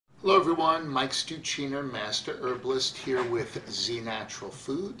Hello everyone, Mike Stucchiner, Master Herbalist here with Z Natural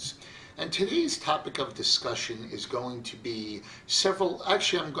Foods. And today's topic of discussion is going to be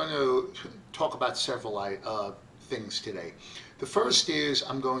I'm going to talk about several things today. The first is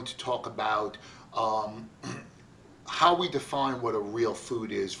I'm going to talk about how we define what a real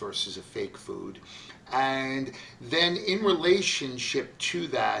food is versus a fake food. And then in relationship to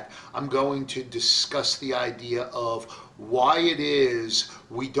that, I'm going to discuss the idea of why it is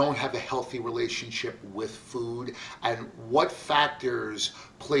we don't have a healthy relationship with food and what factors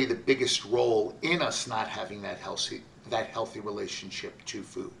play the biggest role in us not having that healthy relationship to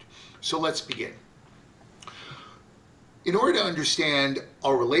food. So let's begin. In order to understand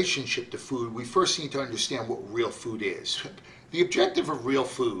our relationship to food, we first need to understand what real food is. The objective of real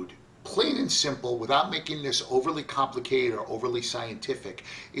food, plain and simple, without making this overly complicated or overly scientific,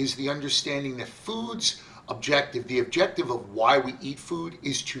 is the understanding that food's objective, the objective of why we eat food,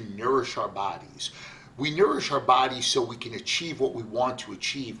 is to nourish our bodies. We nourish our bodies so we can achieve what we want to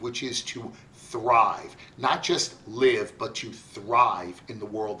achieve, which is to thrive, not just live, but to thrive in the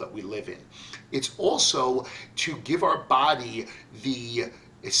world that we live in. It's also to give our body the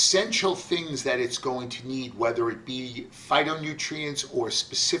essential things that it's going to need, whether it be phytonutrients or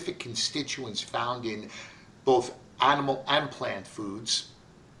specific constituents found in both animal and plant foods,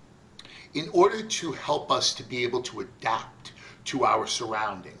 in order to help us to be able to adapt to our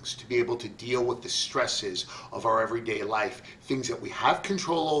surroundings, to be able to deal with the stresses of our everyday life, things that we have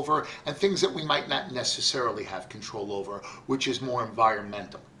control over and things that we might not necessarily have control over, which is more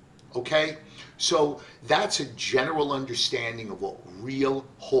environmental. Okay? So that's a general understanding of what real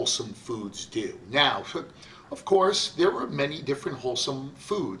wholesome foods do. Now, of course, there are many different wholesome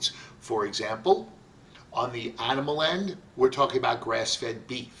foods. For example, on the animal end, we're talking about grass-fed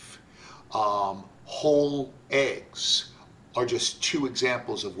beef. Whole eggs are just two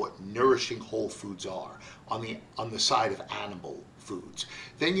examples of what nourishing whole foods are on the side of animal foods.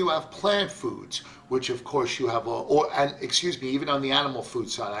 Then you have plant foods, which of course you have, even on the animal food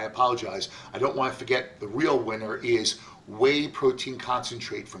side, I apologize, I don't want to forget the real winner is whey protein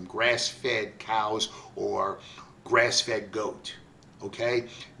concentrate from grass-fed cows or grass-fed goat. Okay?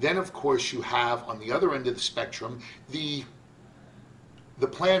 Then of course you have on the other end of the spectrum the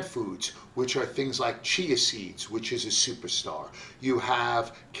plant foods, which are things like chia seeds, which is a superstar. You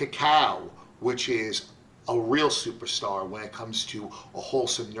have cacao, which is a real superstar when it comes to a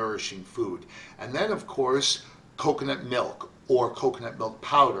wholesome, nourishing food. And then, of course, coconut milk or coconut milk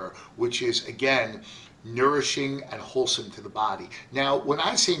powder, which is, again, nourishing and wholesome to the body. Now, when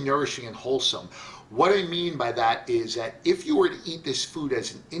I say nourishing and wholesome, what I mean by that is that if you were to eat this food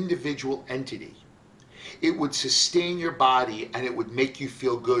as an individual entity, it would sustain your body and it would make you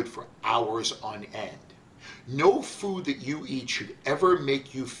feel good for hours on end. No food that you eat should ever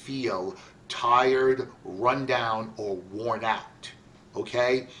make you feel tired, run down, or worn out.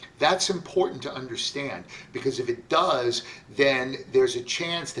 Okay? That's important to understand, because if it does, then there's a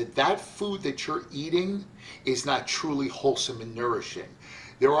chance that that food that you're eating is not truly wholesome and nourishing.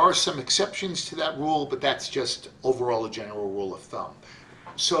 There are some exceptions to that rule, but that's just overall a general rule of thumb.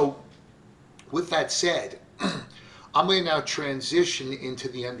 So, with that said, I'm going to now transition into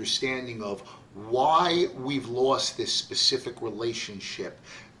the understanding of why we've lost this specific relationship,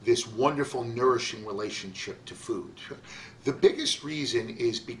 this wonderful, nourishing relationship to food. The biggest reason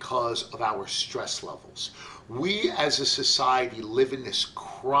is because of our stress levels. We as a society live in this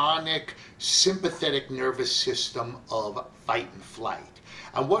chronic sympathetic nervous system of fight and flight.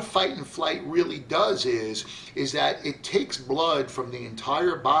 And what fight and flight really does is that it takes blood from the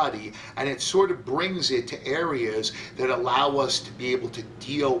entire body and it sort of brings it to areas that allow us to be able to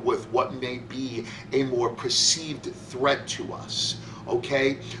deal with what may be a more perceived threat to us.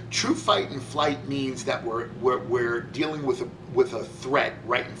 Okay? True fight and flight means that we're dealing with a threat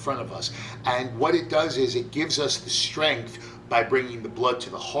right in front of us. And what it does is it gives us the strength by bringing the blood to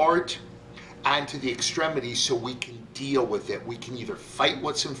the heart and to the extremities so we can deal with it. We can either fight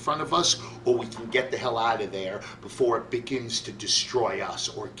what's in front of us or we can get the hell out of there before it begins to destroy us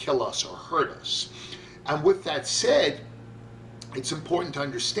or kill us or hurt us. And with that said, it's important to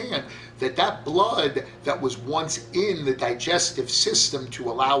understand that that blood that was once in the digestive system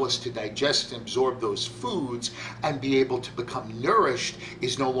to allow us to digest and absorb those foods and be able to become nourished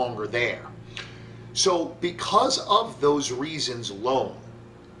is no longer there. So because of those reasons alone,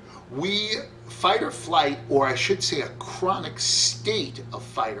 we fight or flight, or I should say a chronic state of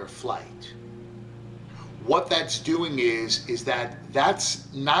fight or flight, what that's doing is that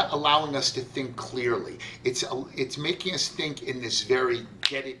that's not allowing us to think clearly. It's making us think in this very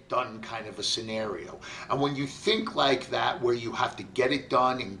get it done kind of a scenario. And when you think like that, where you have to get it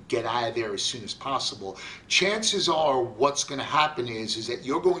done and get out of there as soon as possible, chances are what's going to happen is that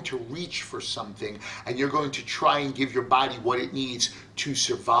you're going to reach for something and you're going to try and give your body what it needs to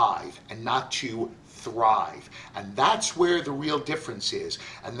survive and not to thrive. And that's where the real difference is.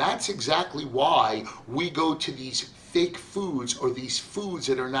 And that's exactly why we go to these fake foods or these foods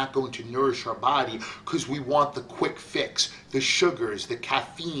that are not going to nourish our body, because we want the quick fix, the sugars, the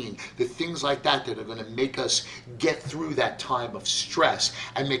caffeine, the things like that that are going to make us get through that time of stress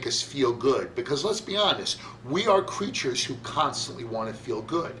and make us feel good. Because let's be honest, we are creatures who constantly want to feel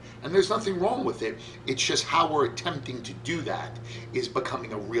good. And there's nothing wrong with it. It's just how we're attempting to do that is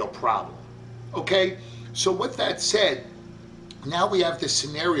becoming a real problem. Okay, so with that said, now we have this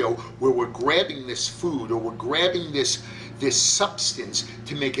scenario where we're grabbing this food or we're grabbing this substance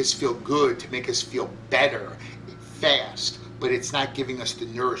to make us feel good, to make us feel better fast, but it's not giving us the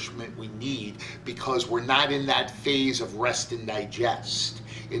nourishment we need because we're not in that phase of rest and digest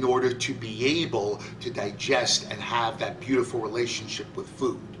in order to be able to digest and have that beautiful relationship with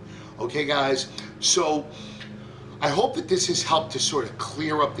food. Okay, guys, so I hope that this has helped to sort of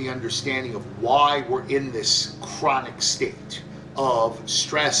clear up the understanding of why we're in this chronic state of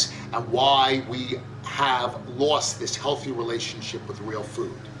stress and why we have lost this healthy relationship with real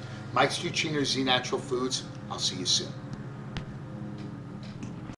food. Mike Stucchino, Z Natural Foods. I'll see you soon.